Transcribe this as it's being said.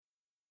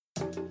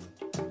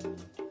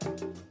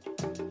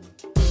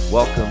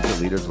Welcome to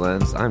Leader's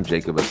Lens. I'm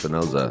Jacob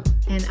Espinoza.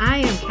 And I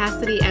am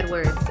Cassidy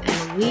Edwards,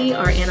 and we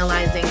are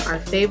analyzing our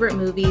favorite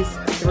movies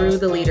through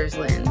the Leader's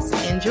Lens.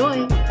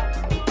 Enjoy.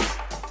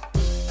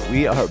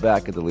 We are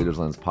back at the Leader's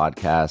Lens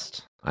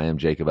podcast. I am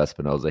Jacob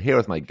Espinoza, here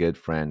with my good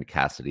friend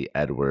Cassidy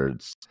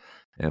Edwards.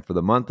 And for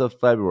the month of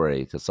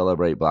February, to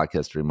celebrate Black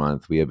History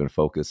Month, we have been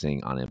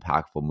focusing on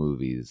impactful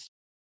movies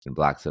in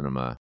Black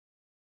cinema.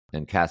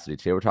 And Cassidy,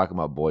 today we're talking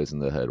about Boyz n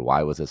the Hood.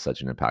 Why was this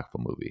such an impactful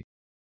movie?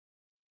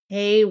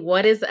 Hey,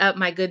 what is up,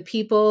 my good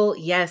people?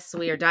 Yes,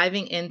 we are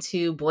diving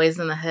into Boyz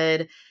n the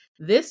Hood.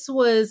 This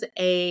was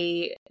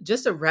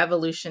just a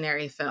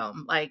revolutionary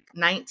film, like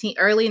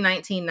early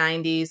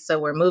 1990s. So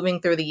we're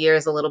moving through the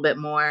years a little bit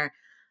more.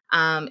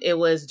 It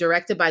was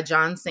directed by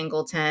John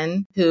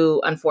Singleton,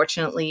 who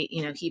unfortunately,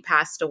 he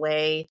passed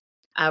away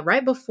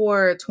right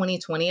before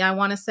 2020, I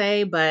want to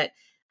say, but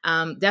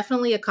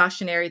definitely a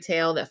cautionary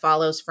tale that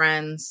follows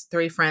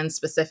three friends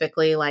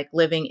specifically, like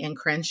living in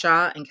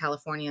Crenshaw in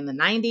California in the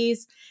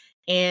 90s.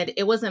 And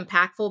it was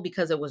impactful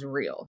because it was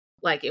real.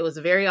 Like, it was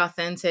very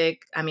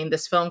authentic. I mean,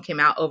 this film came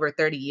out over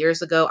 30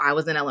 years ago. I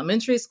was in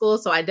elementary school,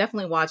 so I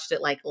definitely watched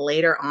it like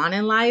later on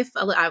in life.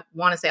 I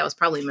want to say I was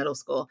probably middle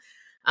school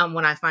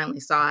when I finally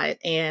saw it,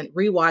 and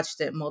rewatched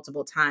it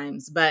multiple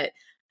times. But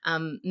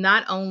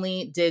not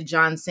only did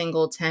John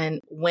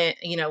Singleton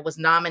was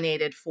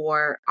nominated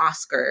for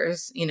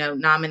Oscars,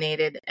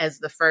 nominated as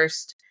the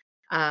first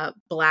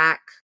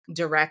Black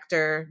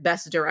director,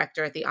 best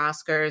director at the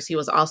Oscars. He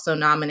was also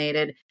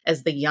nominated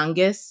as the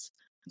youngest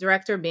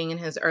director, being in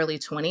his early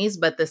 20s.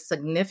 But the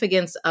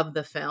significance of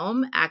the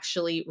film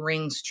actually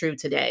rings true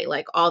today.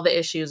 Like, all the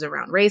issues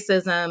around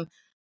racism,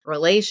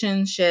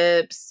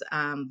 relationships,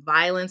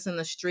 violence in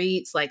the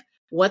streets, like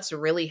what's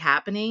really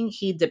happening,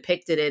 he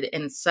depicted it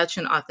in such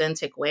an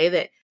authentic way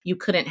that you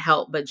couldn't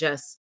help but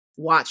just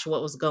watch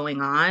what was going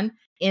on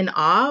in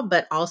awe,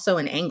 but also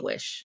in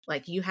anguish.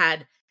 Like,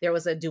 there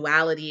was a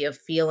duality of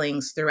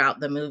feelings throughout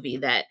the movie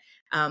that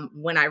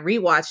when I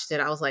rewatched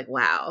it, I was like,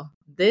 wow,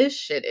 this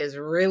shit is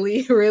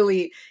really,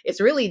 really, it's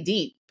really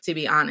deep, to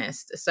be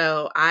honest.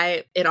 So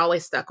it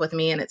always stuck with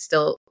me, and it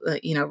still,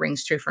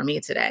 rings true for me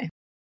today.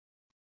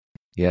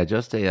 Yeah,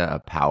 just a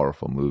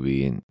powerful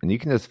movie. And you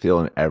can just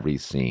feel in every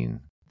scene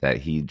that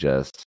he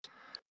just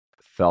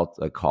felt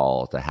a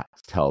call to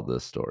tell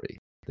this story,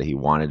 that he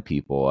wanted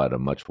people at a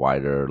much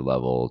wider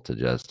level to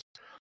just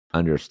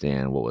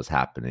understand what was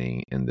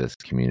happening in this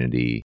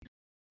community.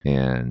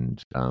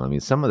 And I mean,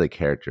 some of the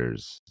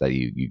characters that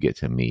you get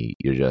to meet,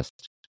 you're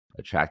just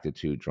attracted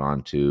to,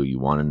 drawn to, you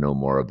want to know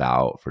more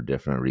about for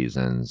different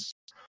reasons.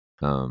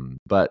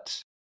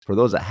 But for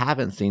those that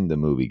haven't seen the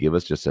movie, give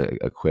us just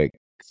a quick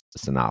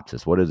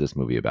synopsis. What is this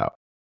movie about?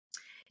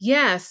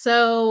 Yeah,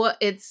 so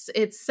it's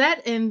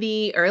set in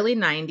the early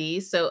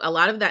 90s. So a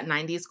lot of that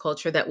 90s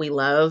culture that we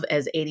love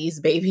as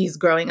 80s babies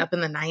growing up in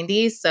the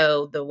 90s.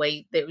 So the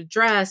way they were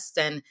dressed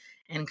and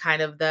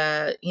kind of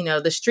the,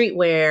 the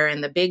streetwear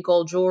and the big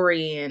gold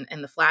jewelry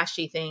and the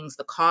flashy things,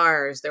 the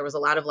cars. There was a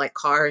lot of like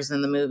cars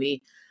in the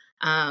movie.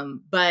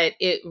 But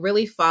it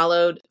really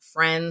followed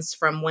friends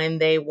from when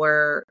they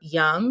were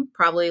young,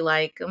 probably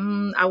like,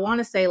 I want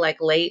to say like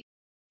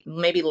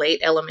maybe late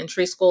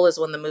elementary school is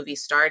when the movie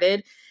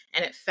started.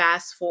 And it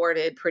fast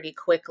forwarded pretty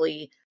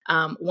quickly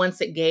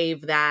once it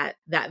gave that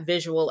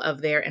visual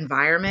of their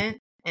environment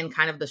and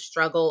kind of the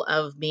struggle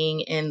of being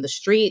in the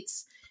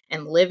streets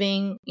and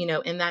living,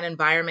 in that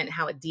environment,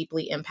 how it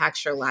deeply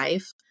impacts your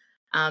life.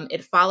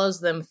 It follows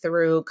them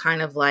through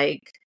kind of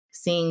like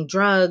seeing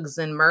drugs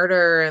and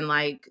murder and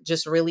like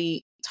just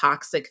really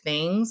toxic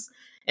things,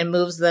 and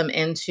moves them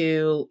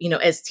into,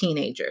 as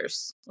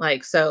teenagers.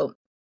 Like, so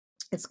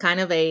it's kind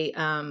of a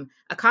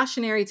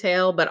cautionary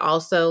tale, but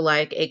also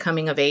like a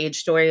coming of age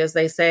story, as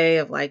they say,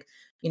 of like,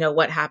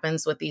 what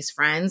happens with these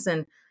friends.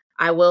 And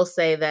I will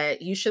say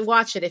that you should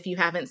watch it if you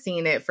haven't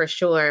seen it, for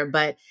sure.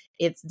 But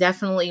it's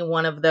definitely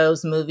one of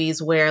those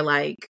movies where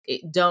like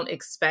don't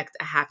expect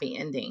a happy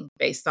ending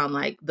based on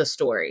like the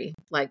story.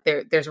 Like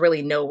there's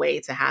really no way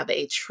to have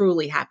a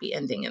truly happy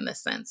ending in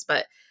this sense.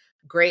 But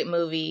great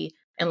movie.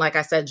 And like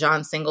I said,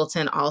 John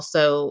Singleton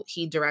also,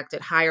 he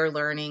directed Higher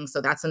Learning.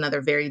 So that's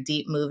another very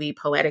deep movie,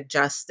 Poetic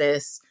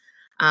Justice,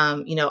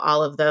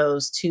 all of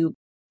those to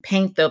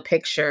paint the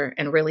picture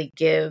and really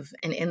give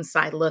an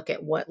inside look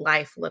at what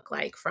life looked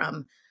like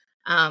from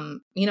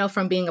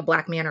being a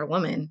Black man or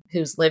woman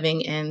who's living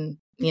in,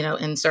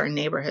 in certain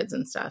neighborhoods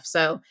and stuff.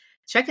 So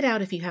check it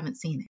out if you haven't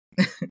seen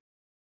it.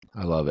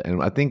 I love it.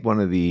 And I think one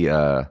of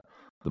the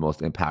most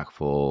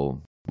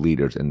impactful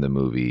leaders in the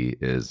movie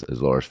is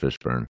Lawrence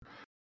Fishburne,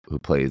 who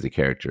plays the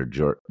character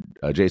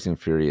Jason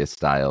Furious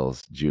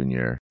Styles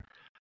Jr.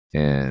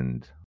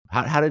 And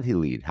how did he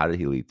lead? How did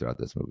he lead throughout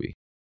this movie?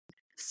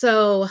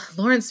 So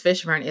Lawrence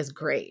Fishburne is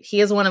great.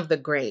 He is one of the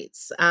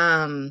greats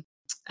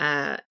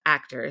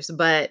actors.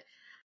 But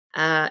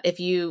if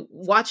you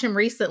watch him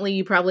recently,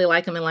 you probably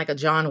like him in like a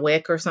John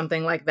Wick or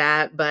something like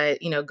that. But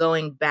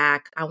going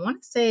back, I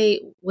want to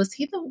say, was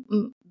he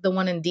the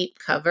one in Deep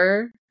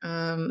Cover?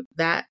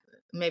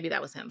 Maybe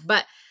that was him.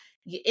 But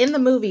in the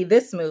movie,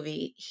 this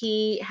movie,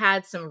 he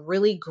had some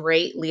really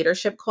great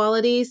leadership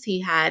qualities.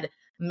 He had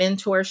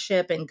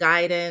mentorship and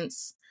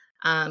guidance.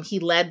 He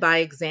led by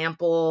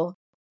example.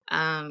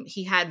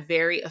 He had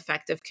very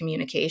effective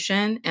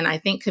communication. And I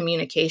think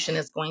communication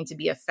is going to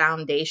be a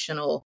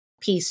foundational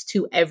piece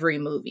to every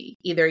movie.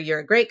 Either you're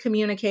a great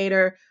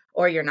communicator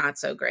or you're not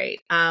so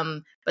great.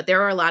 But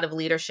there are a lot of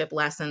leadership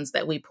lessons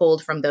that we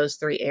pulled from those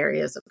three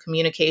areas of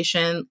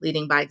communication,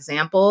 leading by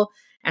example,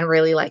 and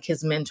really like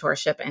his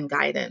mentorship and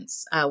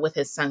guidance with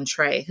his son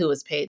Trey, who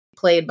was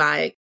played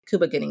by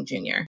Cuba Gooding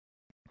Jr.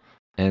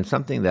 And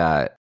something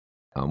that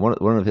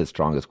one of his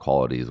strongest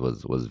qualities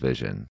was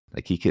vision.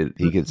 Like he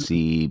could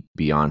see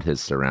beyond his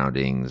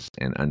surroundings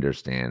and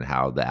understand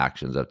how the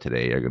actions of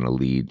today are going to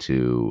lead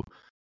to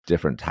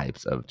different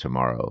types of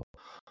tomorrow.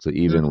 So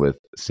even with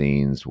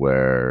scenes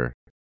where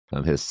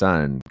his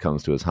son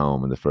comes to his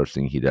home and the first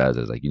thing he does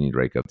is like, you need to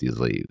rake up these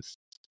leaves.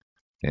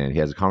 And he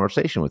has a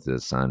conversation with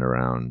his son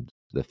around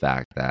the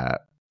fact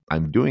that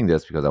I'm doing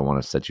this because I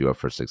want to set you up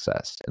for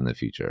success in the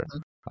future.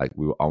 Like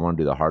I want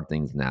to do the hard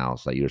things now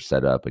so that you're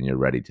set up and you're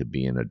ready to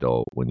be an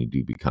adult when you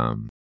do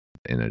become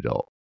an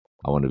adult.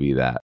 I want to be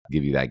that,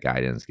 give you that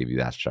guidance, give you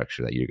that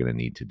structure that you're going to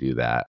need to do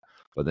that.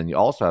 But then you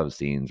also have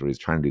scenes where he's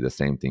trying to do the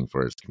same thing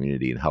for his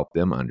community and help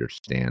them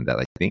understand that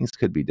like things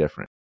could be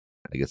different.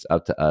 Like it's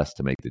up to us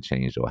to make the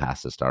change. So it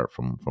has to start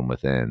from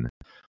within,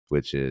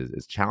 which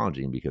is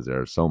challenging because there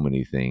are so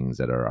many things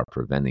that are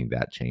preventing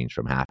that change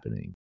from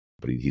happening.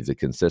 But he's a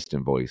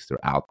consistent voice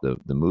throughout the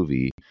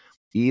movie,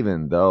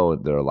 even though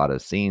there are a lot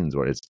of scenes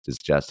where it's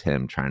just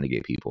him trying to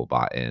get people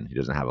bought in. He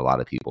doesn't have a lot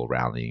of people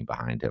rallying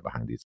behind him,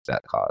 behind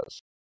that cause.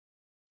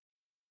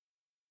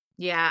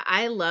 Yeah,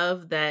 I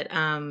love that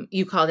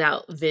you called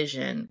out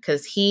vision,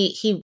 because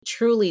he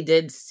truly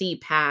did see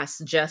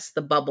past just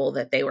the bubble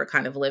that they were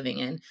kind of living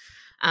in.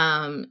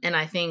 And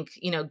I think,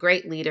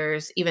 great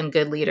leaders, even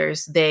good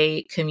leaders,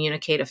 they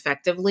communicate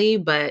effectively,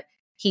 but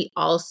he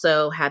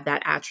also had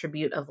that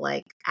attribute of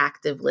like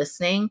active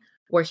listening,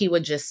 where he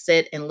would just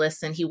sit and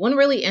listen. He wouldn't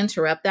really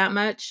interrupt that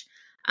much.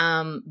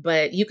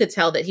 But you could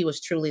tell that he was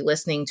truly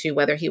listening to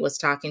whether he was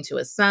talking to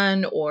his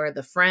son or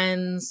the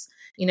friends,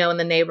 in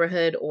the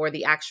neighborhood, or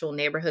the actual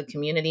neighborhood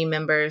community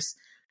members.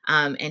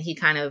 And he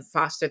kind of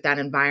fostered that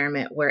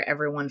environment where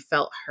everyone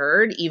felt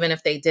heard, even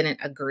if they didn't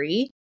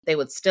agree, they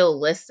would still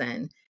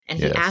listen. And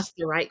he Yes, asked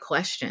the right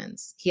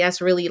questions. He asked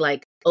really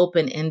like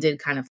open-ended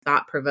kind of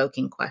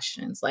thought-provoking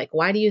questions, like,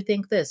 why do you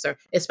think this? Or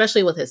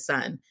especially with his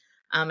son.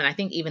 And I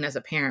think even as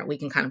a parent, we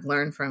can kind of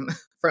learn from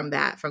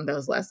from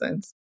those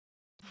lessons.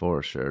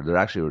 for sure. There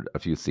actually were a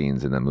few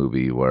scenes in the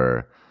movie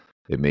where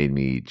it made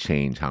me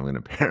change how I'm going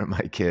to parent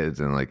my kids.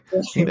 And like,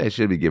 maybe I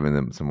should be giving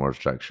them some more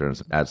structure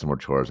and add some more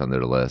chores on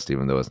their list,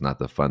 even though it's not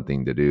the fun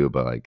thing to do.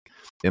 But like,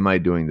 am I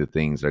doing the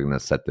things that are going to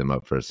set them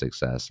up for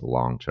success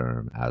long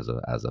term as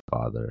a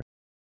father?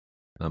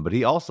 But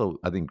he also,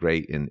 I think,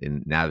 great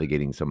in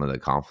navigating some of the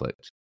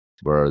conflict,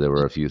 where there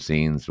were a few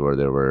scenes where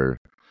there were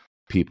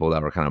people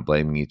that were kind of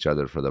blaming each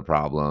other for the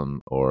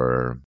problem,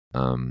 or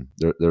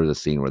there was a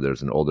scene where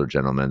there's an older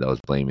gentleman that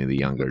was blaming the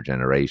younger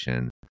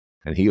generation,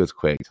 and he was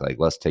quick to like,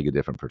 let's take a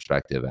different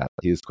perspective.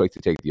 He was quick to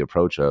take the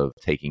approach of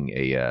taking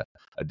a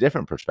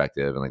different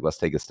perspective and like, let's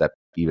take a step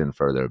even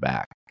further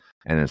back,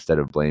 and instead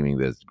of blaming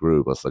this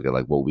group, let's look at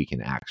like what we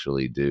can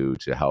actually do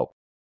to help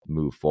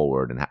move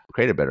forward and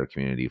create a better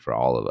community for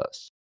all of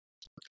us.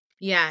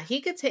 Yeah,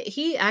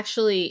 he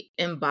actually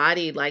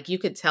embodied, like you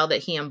could tell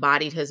that he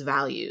embodied his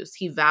values.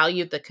 He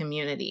valued the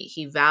community.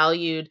 He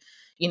valued,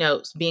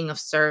 being of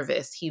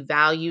service. He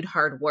valued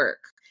hard work.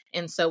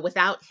 And so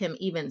without him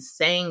even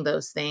saying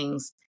those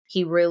things,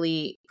 he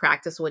really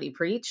practiced what he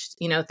preached,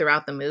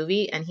 throughout the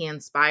movie, and he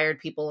inspired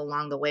people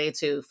along the way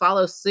to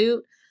follow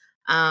suit.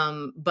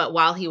 But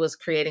while he was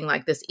creating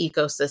like this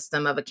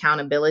ecosystem of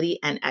accountability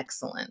and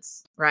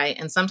excellence, right?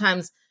 And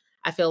sometimes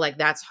I feel like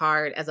that's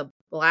hard as a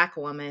Black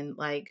woman,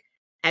 like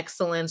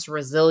excellence,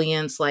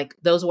 resilience, like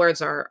those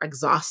words are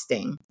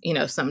exhausting,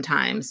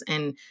 sometimes.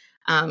 And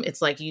it's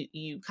like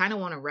you kind of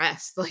want to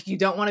rest. Like you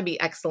don't want to be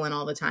excellent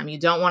all the time. You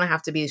don't want to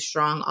have to be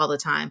strong all the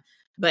time.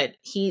 But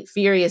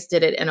Furious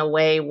did it in a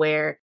way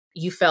where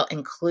you felt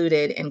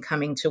included in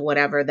coming to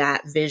whatever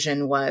that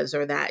vision was,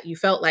 or that you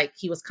felt like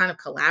he was kind of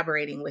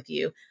collaborating with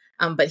you.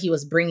 But he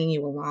was bringing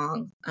you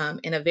along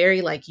in a very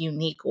like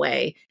unique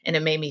way. And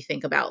it made me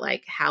think about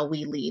like how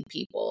we lead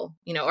people,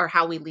 or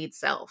how we lead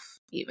self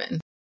even.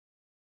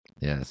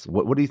 Yes.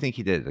 What do you think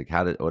he did?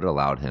 Like, what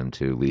allowed him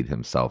to lead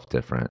himself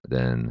different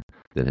than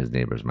his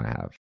neighbors might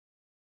have?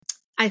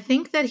 I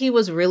think that he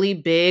was really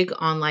big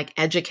on like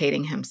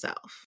educating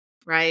himself,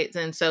 right?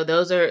 And so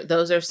those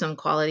are some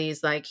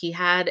qualities. Like he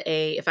had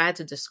if I had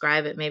to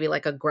describe it, maybe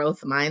like a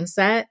growth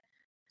mindset.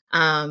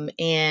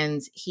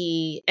 And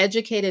he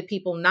educated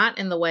people not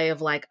in the way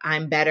of like,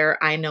 I'm better,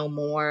 I know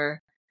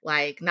more,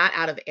 like not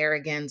out of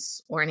arrogance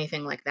or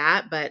anything like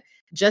that, but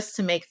just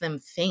to make them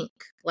think,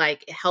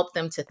 like help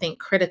them to think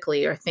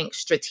critically or think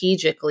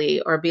strategically,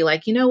 or be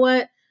like, you know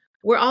what?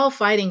 We're all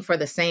fighting for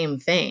the same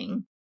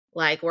thing.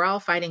 Like, we're all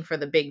fighting for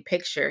the big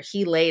picture.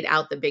 He laid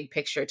out the big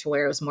picture to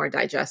where it was more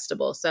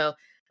digestible. So,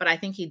 but I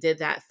think he did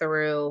that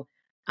through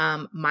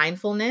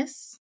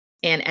mindfulness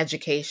and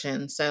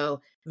education.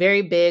 So,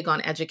 very big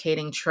on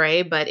educating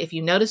Trey. But if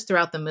you notice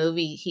throughout the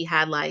movie, he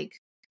had like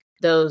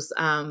those,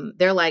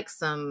 they're like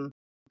some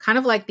kind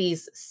of like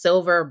these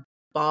silver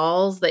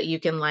balls that you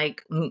can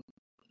like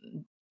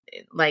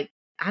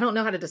I don't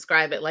know how to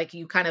describe it. Like,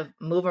 you kind of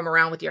move them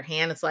around with your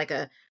hand. It's like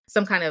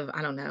some kind of,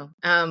 I don't know.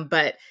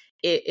 But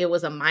it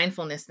was a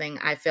mindfulness thing.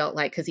 I felt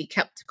like, because he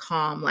kept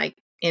calm, like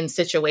in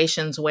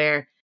situations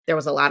where there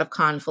was a lot of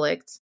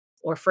conflict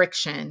or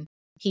friction,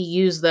 he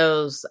used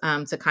those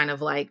to kind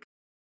of like,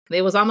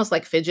 it was almost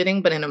like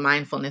fidgeting, but in a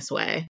mindfulness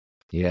way.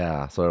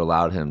 Yeah, so it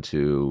allowed him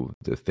to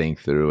think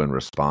through and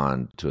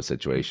respond to a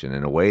situation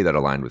in a way that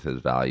aligned with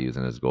his values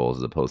and his goals,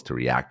 as opposed to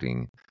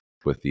reacting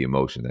with the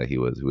emotion that he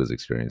was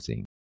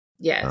experiencing.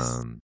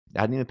 Yes.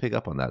 I didn't even pick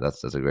up on that.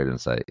 That's a great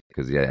insight,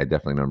 because yeah, I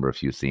definitely remember a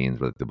few scenes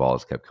where the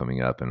balls kept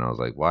coming up, and I was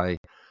like,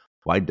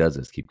 why does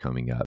this keep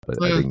coming up?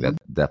 But I think that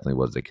definitely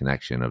was the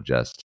connection of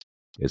just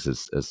it's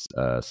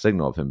a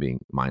signal of him being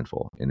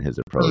mindful in his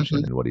approach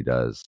and what he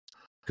does,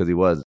 because he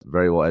was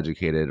very well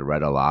educated,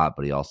 read a lot,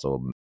 but he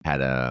also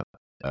had a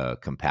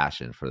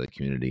compassion for the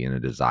community and a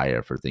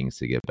desire for things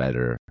to get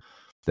better,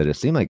 that it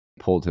seemed like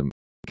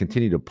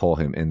continued to pull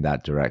him in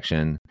that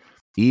direction,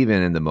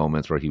 even in the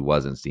moments where he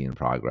wasn't seeing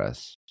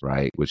progress,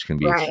 right? Which can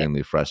be Right.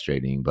 extremely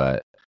frustrating,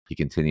 but he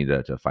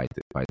continued to fight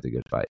the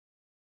good fight.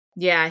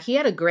 Yeah, he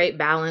had a great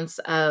balance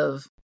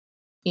of,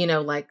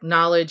 like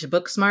knowledge,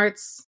 book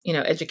smarts,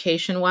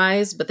 education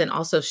wise, but then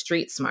also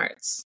street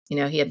smarts.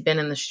 He had been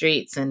in the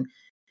streets and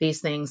these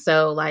things.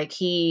 So like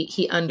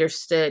he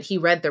understood, he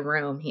read the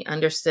room, he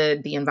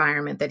understood the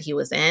environment that he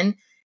was in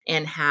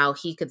and how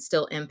he could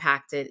still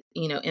impact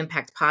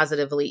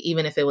positively,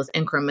 even if it was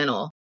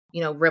incremental,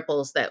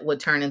 ripples that would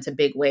turn into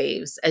big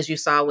waves, as you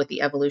saw with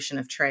the evolution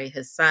of Trey,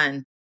 his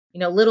son.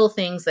 Little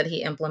things that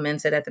he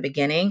implemented at the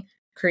beginning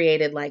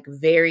created like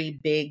very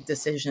big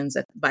decisions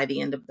by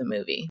the end of the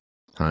movie.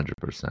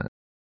 100%.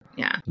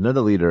 Yeah.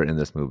 Another leader in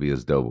this movie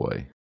is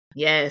Doughboy.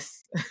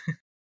 Yes.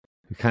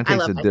 He kind of I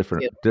takes love a that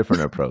too.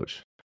 different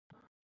approach.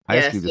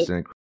 Ice Yes.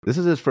 Cube this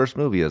is his first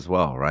movie as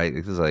well, right?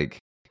 This is like,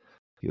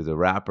 he was a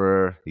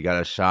rapper. He got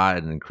a shot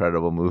in an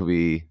incredible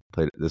movie.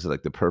 This is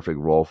like the perfect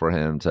role for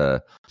him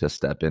to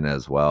step in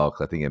as well,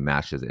 because I think it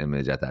matched his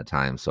image at that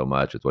time so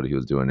much with what he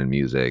was doing in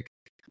music,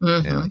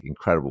 and like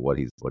incredible what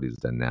he's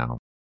done now.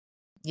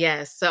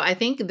 Yes. So I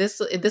think this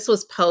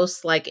was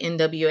post like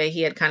NWA.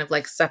 He had kind of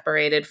like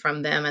separated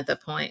from them at the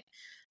point.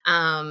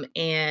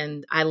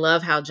 And I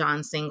love how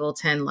John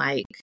Singleton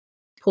like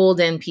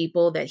pulled in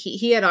people that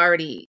he had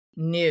already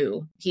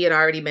knew. He had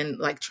already been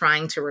like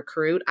trying to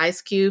recruit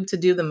Ice Cube to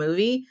do the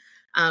movie.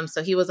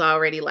 So he was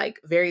already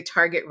like very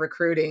target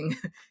recruiting,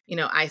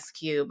 Ice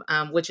Cube,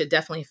 which it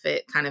definitely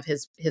fit kind of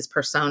his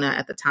persona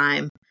at the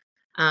time.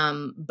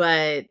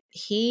 But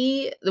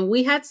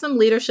we had some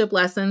leadership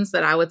lessons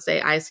that I would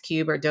say Ice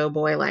Cube or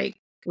Doughboy, like,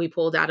 we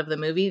pulled out of the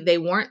movie. They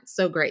weren't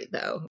so great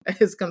though,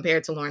 as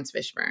compared to Lawrence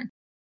Fishburne.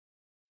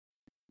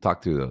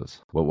 Talk through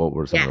those. What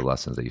were some Yeah. of the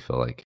lessons that you feel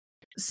like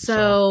you saw?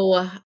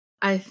 So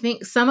I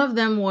think some of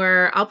them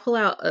were, I'll pull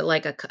out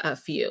like a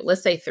few,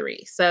 let's say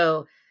 3.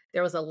 So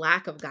there was a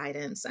lack of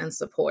guidance and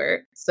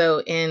support.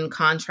 So in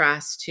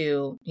contrast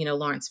to,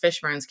 Lawrence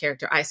Fishburne's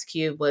character, Ice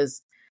Cube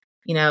was,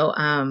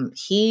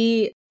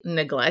 he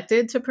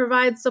neglected to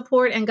provide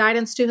support and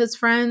guidance to his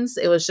friends.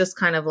 It was just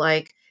kind of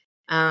like,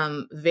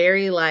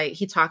 very like,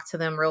 he talked to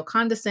them real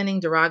condescending,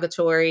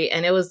 derogatory,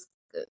 and it was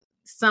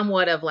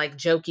somewhat of like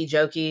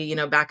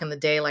jokey, back in the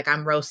day, like,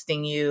 I'm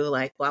roasting you,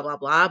 like blah, blah,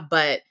 blah.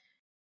 But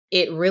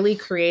it really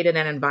created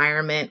an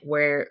environment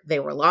where they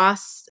were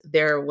lost.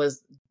 They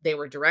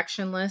were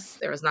directionless.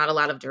 There was not a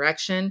lot of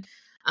direction.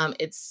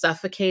 It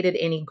suffocated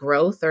any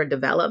growth or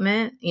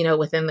development,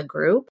 within the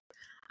group.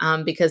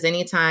 Because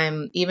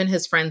anytime, even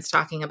his friends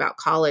talking about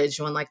college,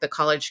 when like the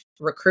college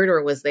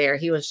recruiter was there,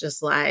 he was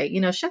just like,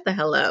 shut the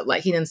hell up.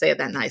 Like, he didn't say it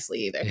that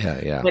nicely either.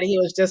 Yeah. But he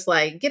was just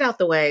like, get out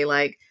the way.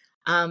 Like,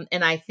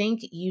 and I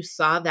think you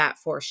saw that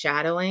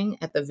foreshadowing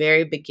at the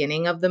very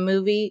beginning of the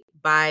movie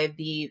by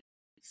the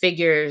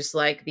figures,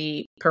 like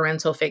the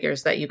parental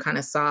figures that you kind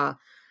of saw.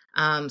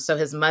 So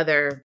his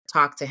mother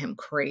talked to him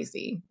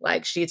crazy.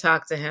 Like, she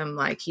talked to him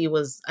like he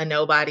was a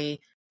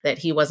nobody, that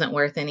he wasn't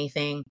worth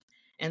anything.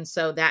 And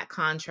so that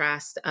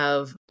contrast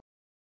of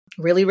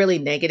really, really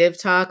negative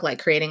talk,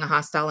 like creating a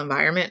hostile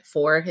environment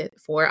for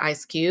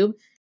Ice Cube.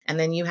 And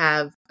then you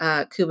have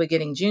Cuba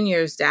Gooding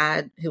Jr.'s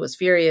dad, who was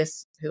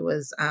furious, who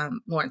was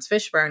Lawrence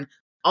Fishburne,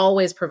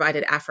 always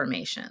provided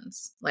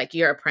affirmations like,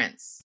 you're a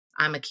prince,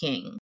 I'm a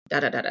king, da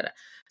da da da da.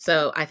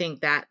 So I think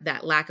that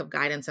lack of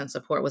guidance and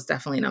support was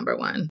definitely number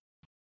one.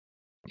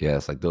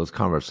 Yes, like those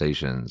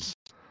conversations,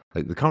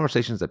 like the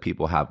conversations that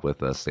people have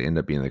with us, they end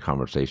up being the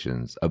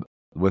conversations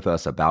with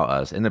us about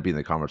us, end up being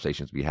the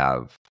conversations we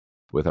have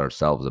with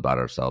ourselves about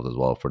ourselves as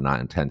well, if we're not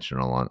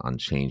intentional on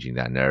changing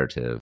that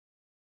narrative.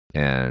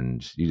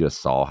 And you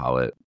just saw how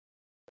it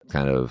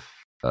kind of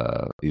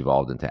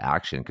evolved into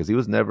action, because he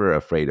was never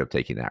afraid of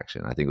taking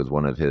action. I think it was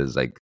one of his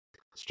like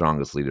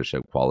strongest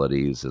leadership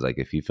qualities, is like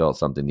if he felt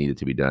something needed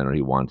to be done or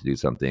he wanted to do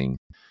something,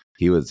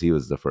 he was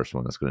the first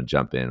one that's going to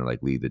jump in and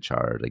like lead the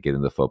charge, like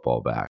getting the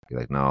football back.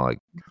 Like, no, like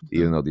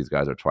even though these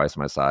guys are twice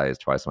my size,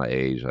 twice my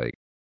age, like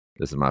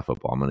this is my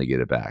football, I'm going to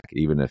get it back,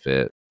 even if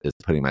it is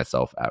putting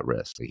myself at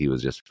risk. Like, he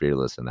was just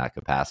fearless in that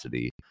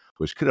capacity,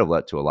 which could have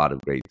led to a lot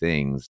of great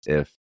things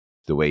if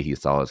the way he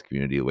saw his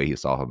community, the way he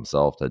saw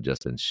himself, had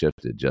just been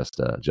shifted just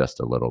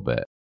a little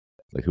bit.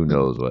 Like, who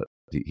knows what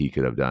he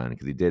could have done,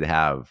 because he did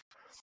have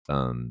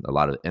a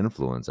lot of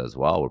influence as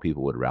well, where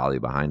people would rally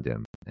behind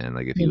him, and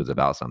like if he was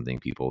about something,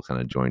 people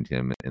kind of joined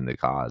him in the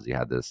cause. He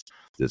had this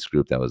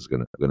group that was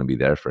gonna be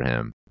there for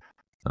him,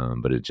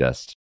 but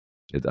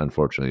it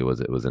unfortunately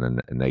was in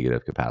a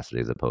negative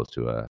capacity as opposed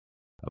to a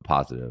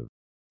positive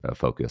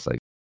focus like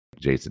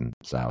Jason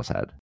Stiles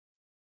had.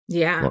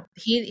 Yeah. Well,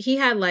 He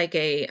had like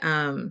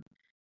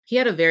he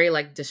had a very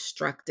like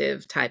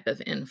destructive type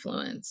of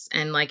influence,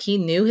 and like he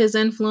knew his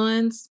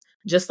influence,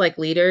 just like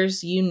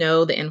leaders, you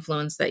know, the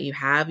influence that you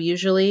have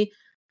usually.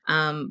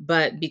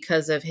 But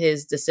because of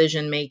his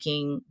decision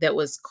making that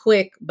was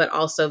quick but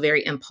also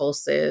very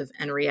impulsive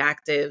and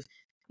reactive,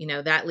 you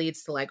know, that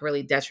leads to like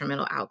really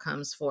detrimental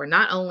outcomes for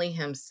not only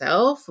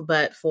himself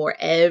but for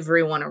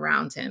everyone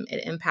around him.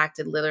 It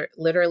impacted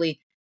literally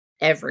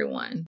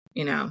everyone,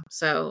 you know.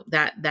 So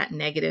that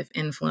negative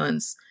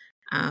influence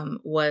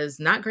was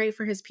not great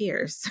for his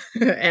peers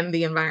and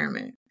the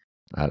environment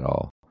at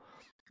all.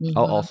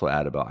 I'll hmm also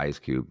add about Ice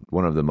Cube,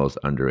 one of the most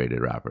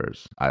underrated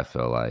rappers, I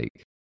feel like,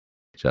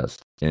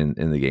 just in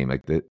the game.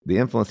 Like the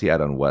influence he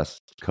had on West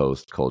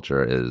Coast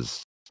culture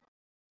is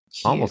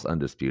Huge. almost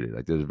undisputed.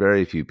 Like, there's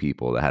very few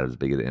people that had as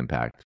big of an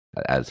impact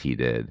as he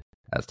did,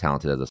 as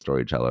talented as a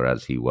storyteller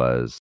as he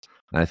was.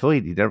 And I feel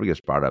he never gets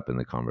brought up in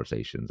the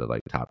conversations of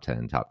like top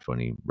 10, top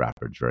 20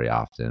 rappers very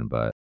often,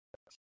 but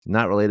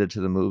not related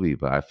to the movie.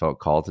 But I felt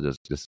called to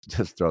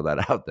just throw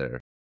that out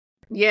there.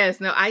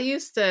 Yes, no, I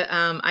used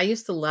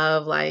to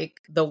love like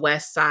the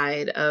west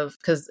side of,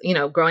 because you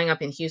know, growing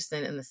up in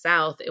Houston in the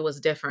South, it was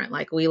different.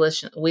 Like we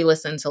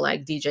listened to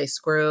like DJ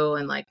Screw,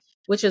 and like,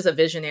 which is a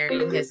visionary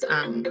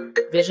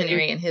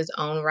in his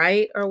own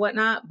right or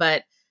whatnot.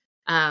 But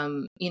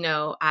you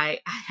know, I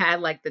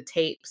had like the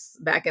tapes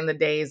back in the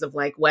days of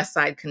like West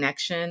Side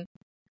Connection.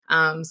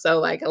 So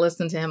like I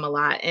listened to him a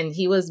lot, and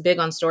he was big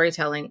on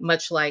storytelling,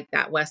 much like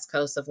that West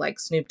Coast of like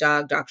Snoop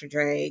Dogg, Dr.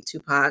 Dre,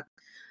 Tupac,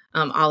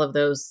 all of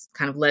those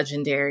kind of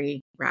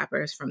legendary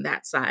rappers from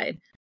that side.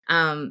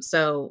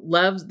 So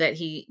loved that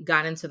he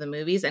got into the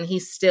movies, and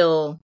he's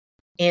still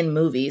in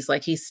movies,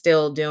 like he's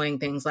still doing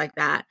things like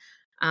that.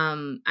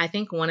 I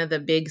think one of the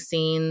big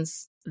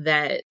scenes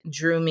that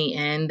drew me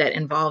in that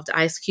involved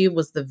Ice Cube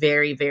was the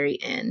very,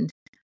 very end,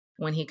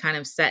 when he kind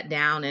of sat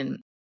down and,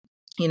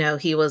 you know,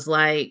 he was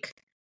like,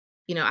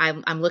 you know,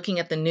 I'm looking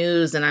at the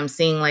news and I'm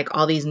seeing like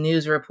all these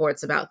news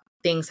reports about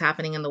things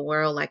happening in the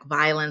world, like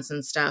violence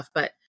and stuff,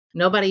 but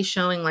nobody's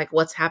showing like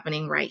what's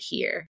happening right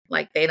here.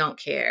 Like they don't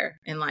care.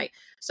 And like,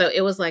 so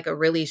it was like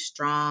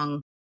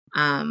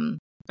um,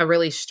 a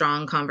really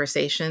strong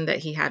conversation that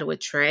he had with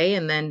Trey.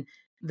 And then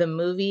the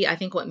movie, I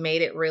think what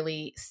made it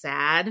really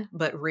sad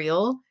but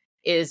real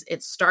is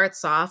it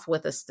starts off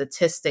with a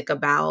statistic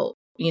about,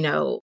 you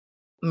know,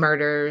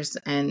 murders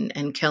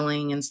and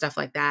killing and stuff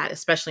like that,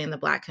 especially in the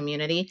Black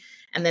community.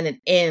 And then it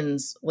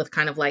ends with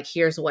kind of like,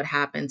 here's what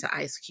happened to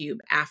Ice Cube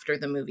after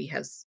the movie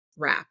has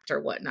wrapped or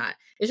whatnot.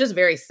 It's just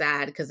very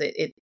sad because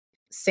it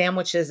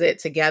sandwiches it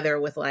together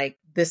with like,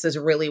 this is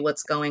really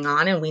what's going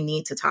on and we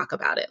need to talk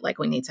about it. Like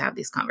we need to have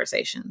these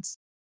conversations.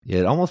 Yeah,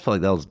 it almost felt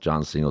like that was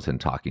John Singleton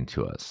talking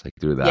to us, like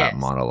through that Yes.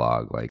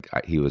 monologue. Like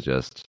he was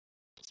just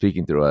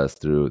speaking through us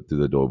through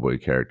the Doughboy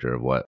character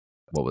of what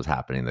was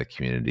happening in the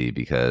community,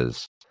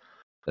 because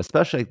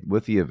especially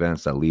with the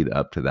events that lead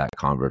up to that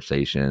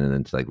conversation, and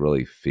then to like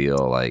really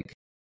feel like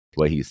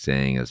what he's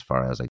saying as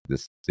far as like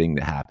this thing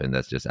that happened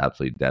that's just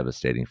absolutely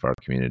devastating for our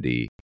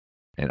community,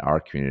 and our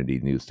community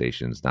news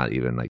stations not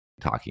even like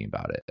talking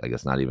about it. Like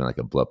it's not even like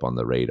a blip on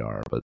the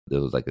radar, but it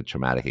was like a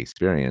traumatic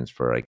experience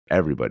for like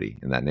everybody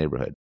in that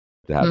neighborhood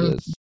to have Mm,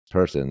 this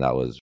person that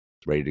was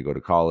ready to go to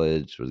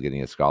college, was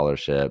getting a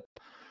scholarship,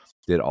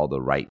 did all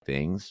the right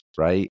things,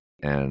 right?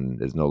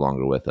 And is no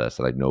longer with us.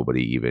 Like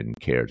nobody even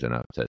cares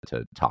enough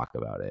to talk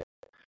about it.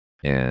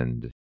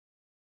 And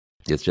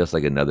it's just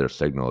like another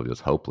signal of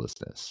just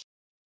hopelessness.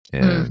 mhm.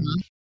 And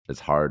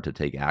it's hard to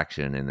take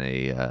action in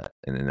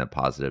a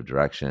positive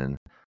direction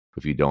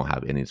if you don't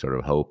have any sort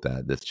of hope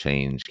that this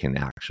change can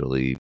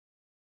actually,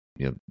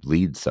 you know,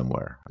 lead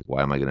somewhere. Like,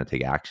 why am I going to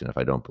take action if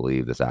I don't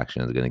believe this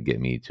action is going to get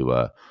me to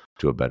a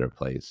better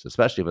place?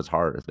 Especially if it's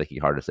hard, it's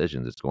making hard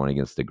decisions. It's going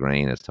against the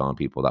grain. It's telling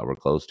people that we're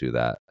close to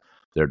that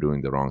they're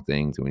doing the wrong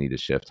things, and we need to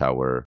shift how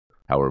we're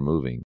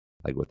moving.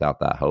 Like without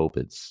that hope,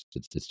 it's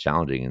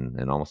challenging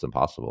and almost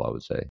impossible, I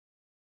would say.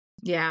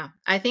 Yeah.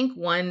 I think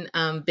one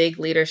big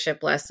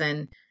leadership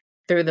lesson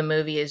through the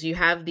movie is you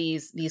have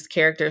these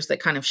characters that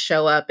kind of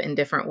show up in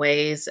different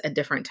ways at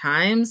different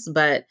times,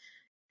 but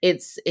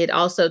it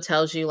also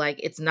tells you like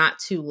it's not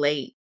too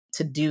late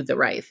to do the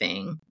right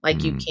thing. Like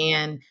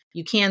Mm,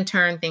 you can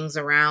turn things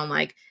around.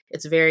 Like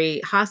it's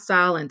very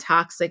hostile and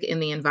toxic in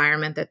the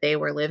environment that they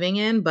were living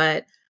in,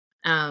 but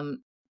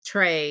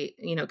Trey,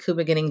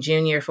 Cuba Gooding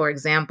Jr., for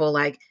example,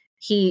 like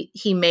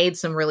he made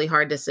some really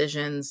hard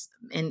decisions,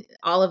 and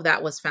all of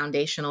that was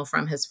foundational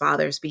from his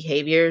father's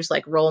behaviors,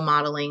 like role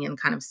modeling and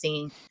kind of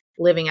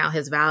living out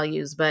his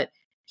values. But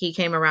he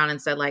came around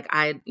and said, like,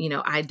 I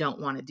don't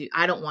want to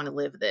I don't want to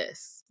live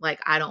this. Like,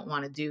 I don't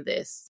want to do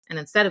this. And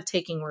instead of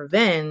taking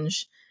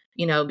revenge,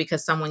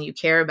 because someone you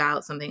care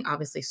about, something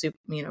obviously super,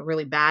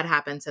 really bad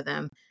happened to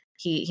them,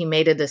 he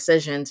made a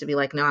decision to be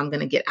like, no, I'm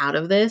going to get out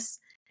of this,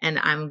 and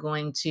I'm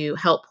going to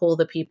help pull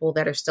the people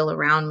that are still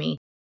around me,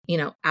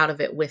 out of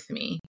it with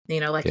me.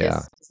 Like yeah.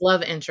 his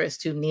love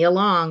interest, to Nia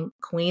Long,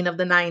 queen of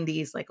the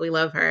 90s, like we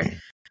love her,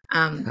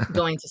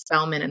 going to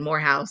Spelman and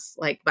Morehouse,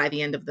 like by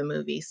the end of the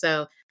movie.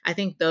 So I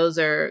think those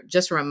are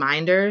just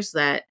reminders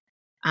that,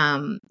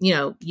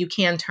 you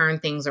can turn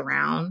things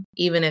around,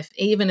 even if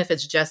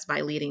it's just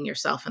by leading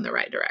yourself in the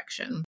right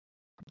direction.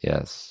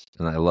 Yes.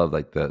 And I love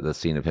like the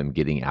scene of him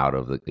getting out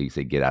of you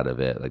say get out of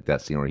it. Like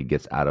that scene where he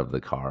gets out of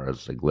the car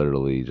is like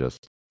literally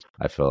just,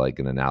 I feel like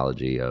an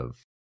analogy of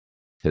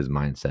his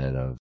mindset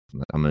of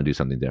like, I'm going to do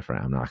something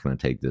different. I'm not going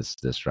to take this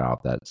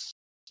route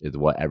is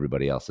what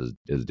everybody else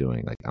is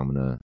doing. Like I'm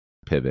going to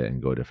pivot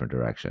and go a different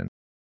direction.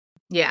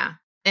 Yeah.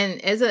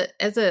 And as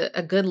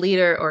a good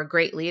leader or a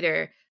great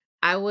leader,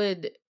 I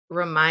would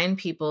remind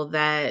people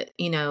that,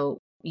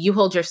 you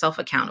hold yourself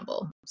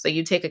accountable. So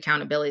you take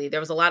accountability. There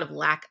was a lot of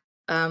lack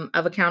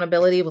of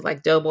accountability with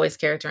like Doughboy's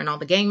character and all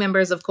the gang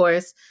members, of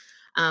course,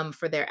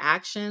 for their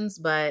actions.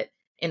 But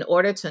in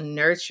order to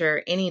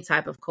nurture any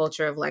type of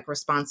culture of like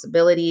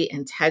responsibility,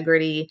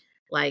 integrity,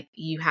 like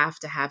you have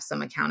to have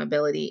some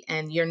accountability,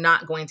 and you're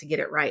not going to get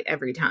it right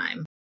every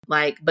time.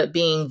 Like, but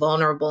being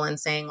vulnerable and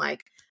saying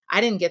like,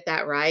 I didn't get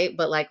that right,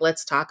 but like,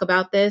 let's talk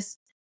about this.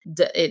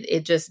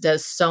 It just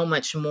does so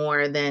much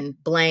more than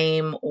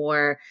blame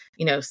or,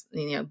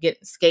 get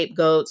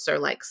scapegoats or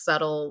like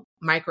subtle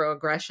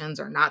microaggressions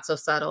or not so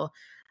subtle,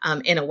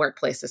 in a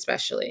workplace,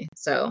 especially.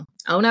 So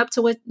own up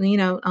to what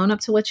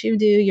you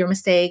do, your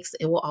mistakes.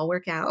 It will all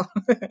work out.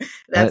 I,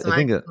 That's I my,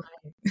 think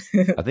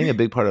I think a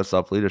big part of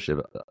self leadership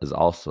is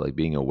also like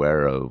being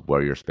aware of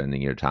where you're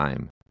spending your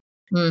time.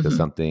 Because Mhm.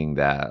 something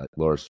that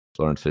Lawrence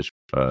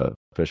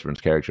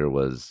Fishburne's character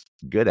was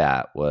good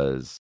at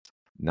was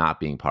not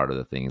being part of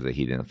the things that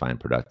he didn't find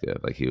productive.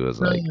 Like he was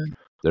like, Mhm.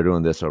 they're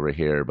doing this over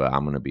here, but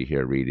I'm going to be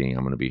here reading.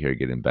 I'm going to be here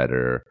getting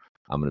better.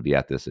 I'm going to be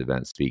at this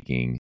event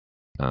speaking.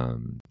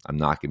 I'm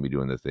not going to be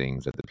doing the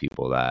things that the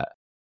people that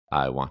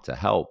I want to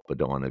help, but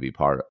don't want to be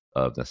part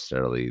of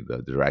necessarily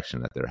the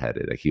direction that they're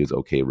headed. Like he was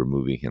okay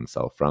removing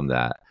himself from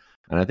that.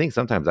 And I think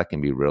sometimes that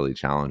can be really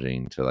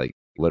challenging to like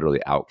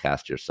literally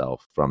outcast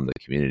yourself from the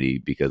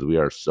community because we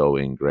are so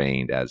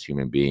ingrained as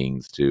human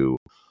beings to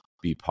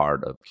be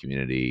part of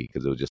community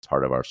because it was just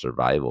part of our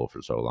survival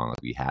for so long.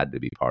 Like we had to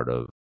be part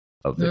of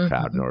the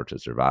crowd in Mhm. order to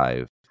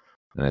survive.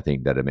 And I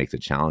think that it makes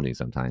it challenging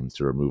sometimes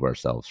to remove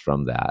ourselves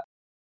from that.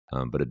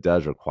 But it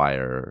does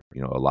require,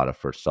 a lot of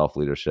first self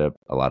leadership,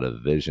 a lot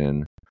of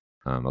vision,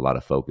 a lot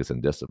of focus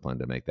and discipline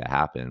to make that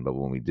happen. But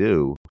when we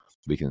do,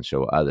 we can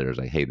show others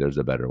like, hey, there's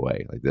a better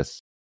way. Like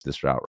this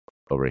route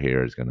over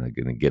here is gonna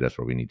get us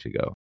where we need to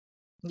go.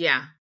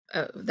 Yeah.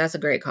 That's a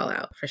great call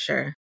out for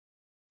sure.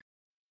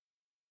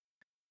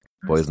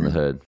 Boys in the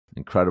Awesome. Hood,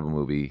 incredible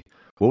movie.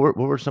 What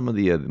were some of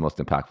the most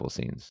impactful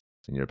scenes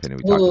in your opinion?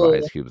 We talked about Ooh.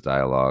 Ice Cube's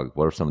dialogue.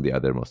 What are some of the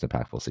other most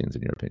impactful scenes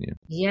in your opinion?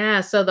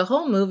 Yeah. So the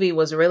whole movie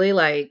was really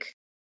like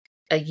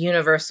a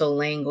universal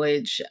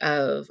language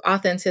of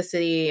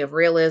authenticity, of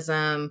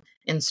realism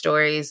in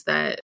stories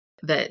that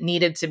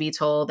needed to be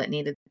told,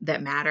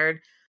 that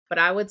mattered. But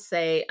I would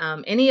say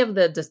any of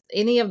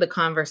the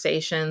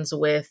conversations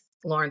with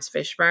Lawrence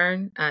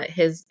Fishburne,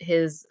 his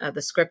the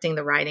scripting,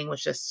 the writing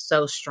was just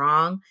so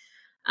strong.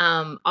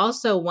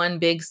 Also, one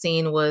big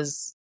scene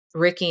was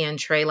Ricky and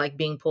Trey like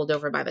being pulled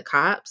over by the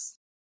cops.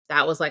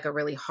 That was like a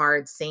really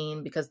hard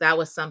scene because that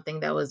was something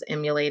that was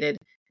emulated,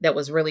 that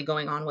was really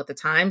going on with the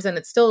times, and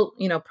it's still,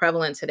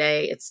 prevalent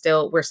today.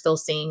 We're still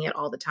seeing it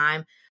all the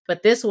time.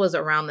 But this was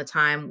around the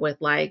time with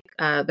like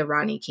the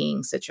Rodney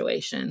King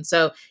situation.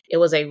 So it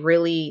was a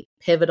really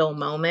pivotal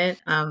moment,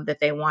 that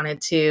they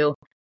wanted to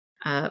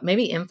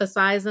maybe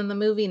emphasize in the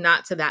movie,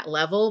 not to that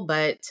level,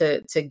 but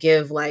to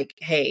give like,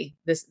 hey,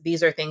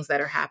 these are things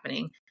that are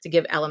happening, to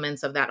give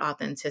elements of that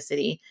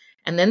authenticity.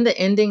 And then the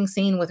ending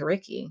scene with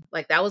Ricky,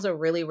 like that was a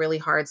really, really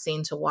hard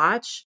scene to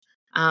watch,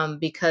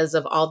 because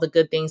of all the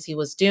good things he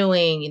was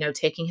doing,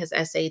 taking his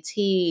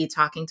SAT,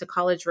 talking to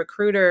college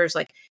recruiters,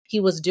 like he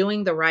was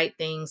doing the right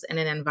things in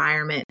an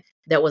environment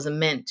that was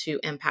meant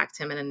to impact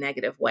him in a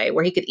negative way,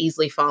 where he could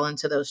easily fall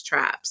into those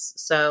traps.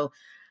 So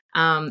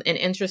an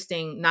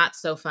interesting, not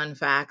so fun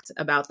fact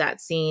about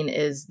that scene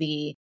is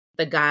the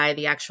guy,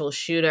 the actual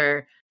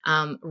shooter,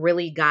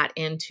 really got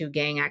into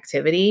gang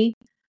activity,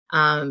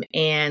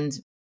 and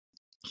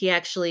he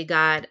actually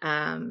got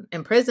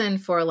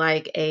imprisoned for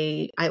like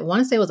I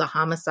want to say it was a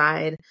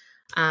homicide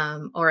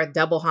or a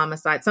double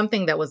homicide,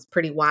 something that was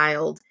pretty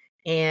wild.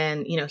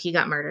 And, he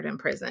got murdered in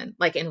prison,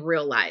 like in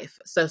real life.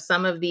 So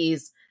some of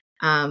these,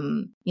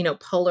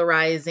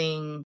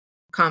 polarizing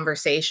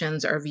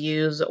conversations or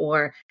views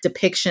or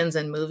depictions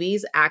in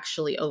movies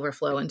actually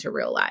overflow into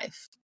real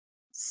life.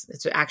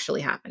 It's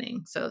actually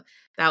happening. So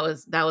that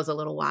was a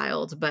little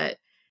wild, but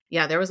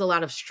yeah, there was a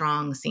lot of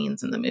strong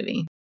scenes in the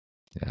movie.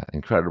 Yeah,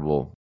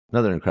 incredible.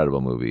 Another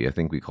incredible movie. I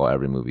think we call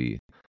every movie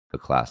a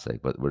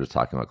classic, but we're just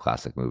talking about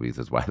classic movies.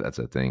 Is why that's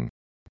a thing.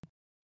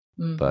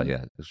 But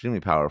yeah, extremely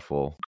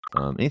powerful.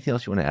 Anything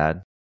else you want to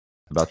add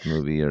about the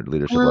movie or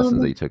leadership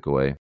lessons that you took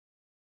away?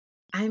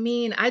 I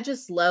mean, I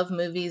just love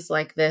movies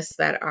like this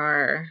that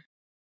are,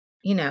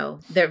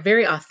 they're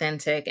very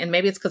authentic. And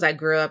maybe it's because I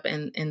grew up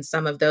in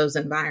some of those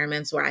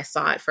environments where I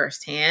saw it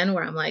firsthand,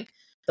 where I'm like,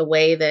 the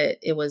way that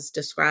it was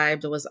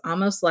described was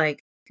almost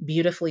like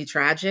beautifully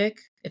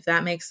tragic, if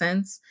that makes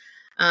sense.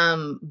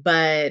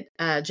 But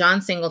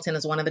John Singleton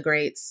is one of the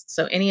greats.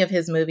 So any of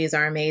his movies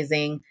are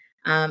amazing.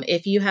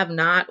 If you have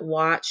not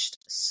watched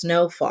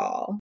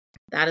Snowfall,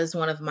 that is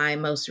one of my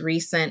most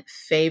recent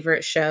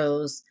favorite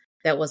shows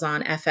that was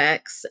on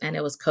FX, and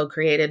it was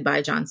co-created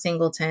by John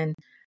Singleton.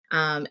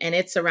 And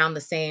it's around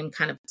the same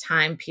kind of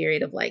time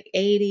period of like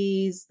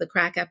 80s, the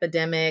crack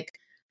epidemic.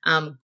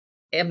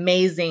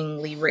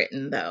 Amazingly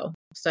written though.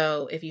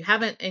 So if you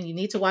haven't and you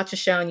need to watch a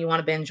show and you want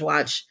to binge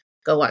watch,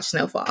 go watch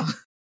Snowfall.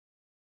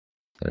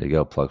 There you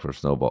go. Plug for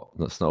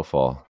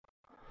Snowfall.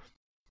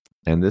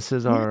 And this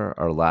is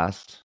our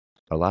last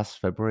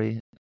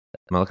February.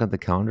 Am I looking at the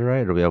calendar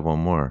right, or do we have one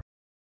more?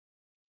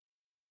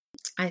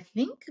 I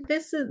think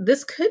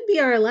this could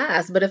be our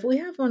last, but if we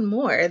have one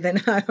more,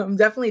 then I'm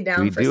definitely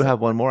down. We do have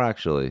one more,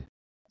 actually.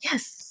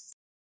 Yes.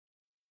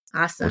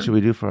 Awesome. What should we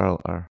do for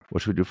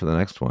what should we do for the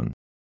next one?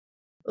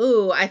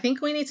 Ooh, I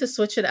think we need to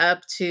switch it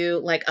up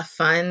to like a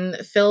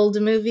fun-filled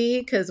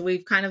movie, because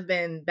we've kind of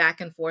been back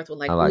and forth with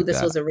like, ooh,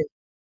 this was a really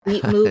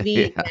sweet movie.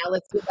 Yeah. Now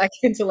let's get back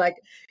into like,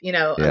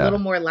 a little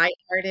more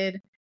lighthearted.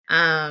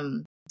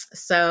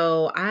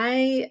 So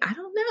I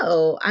don't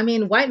know. I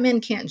mean, White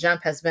Men Can't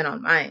Jump has been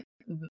on my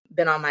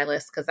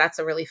list because that's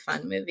a really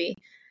fun movie.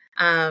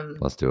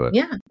 Let's do it.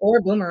 Yeah,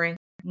 or Boomerang,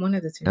 one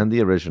of the two. And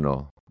the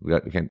original.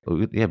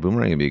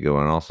 Boomerang can be a good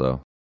one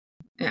also.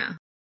 Yeah.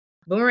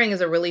 Boomerang is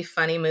a really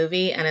funny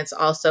movie, and it's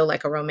also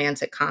like a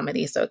romantic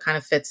comedy, so it kind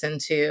of fits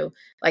into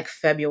like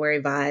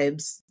February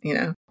vibes,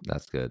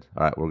 That's good.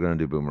 All right, we're gonna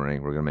do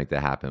Boomerang. We're gonna make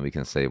that happen. We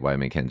can say White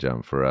Men Can't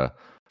Jump for a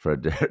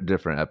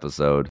different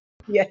episode.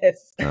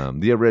 Yes.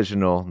 The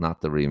original,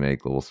 not the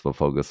remake. We'll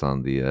focus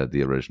on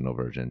the original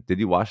version. Did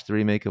you watch the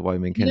remake of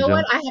White Men Can't Jump?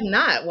 What? I have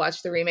not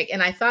watched the remake,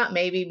 and I thought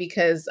maybe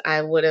because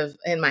I would have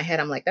in my head,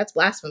 I'm like, that's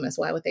blasphemous.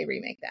 Why would they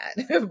remake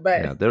that?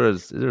 But yeah,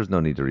 there's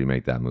no need to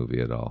remake that movie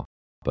at all.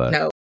 But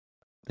no.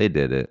 They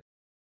did it.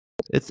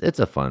 It's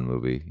a fun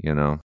movie,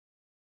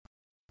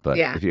 But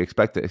if you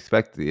expect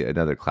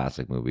another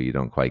classic movie, you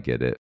don't quite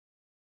get it.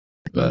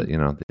 But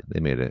they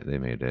made it. They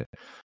made it.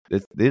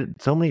 There's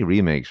so many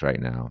remakes right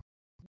now.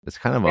 It's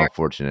kind of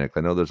unfortunate.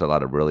 I know there's a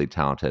lot of really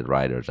talented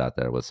writers out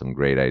there with some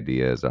great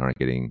ideas that aren't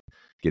getting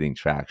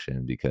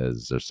traction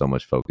because there's so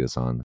much focus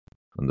on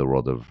the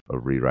world of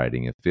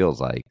rewriting. It feels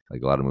like a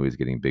lot of movies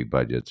getting big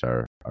budgets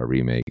are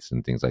remakes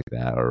and things like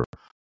that, or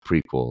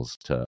prequels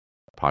to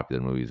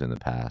popular movies in the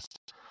past.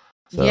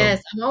 So,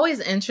 yes, I'm always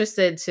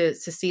interested to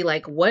see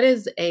like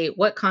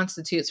what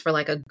constitutes for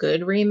like a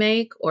good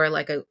remake or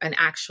like an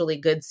actually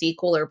good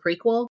sequel or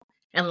prequel,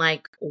 and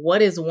like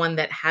what is one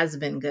that has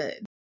been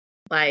good,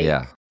 like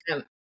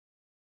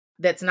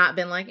that's not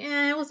been like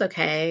it was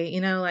okay,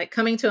 like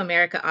Coming to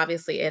America.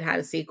 Obviously, it had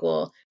a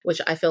sequel,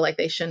 which I feel like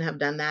they shouldn't have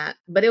done that,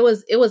 but it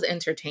was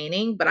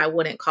entertaining. But I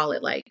wouldn't call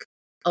it like,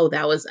 oh,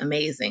 that was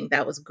amazing,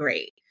 that was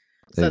great.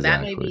 So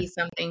that may be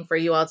something for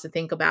you all to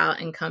think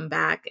about and come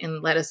back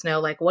and let us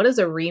know, like, what is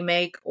a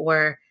remake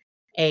or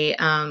a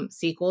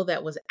sequel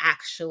that was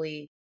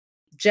actually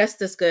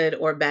just as good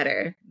or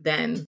better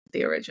than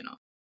the original?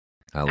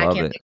 I love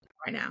it. Think of it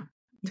right now.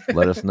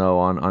 Let us know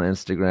on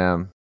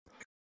Instagram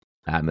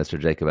at Mr.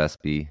 Jacob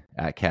SB,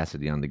 at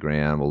Cassidy on the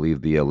gram. We'll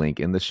leave the link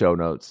in the show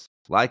notes,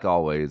 like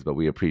always, but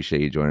we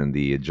appreciate you joining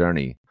the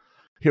journey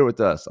here with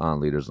us on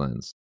Leader's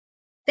Lens.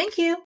 Thank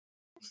you.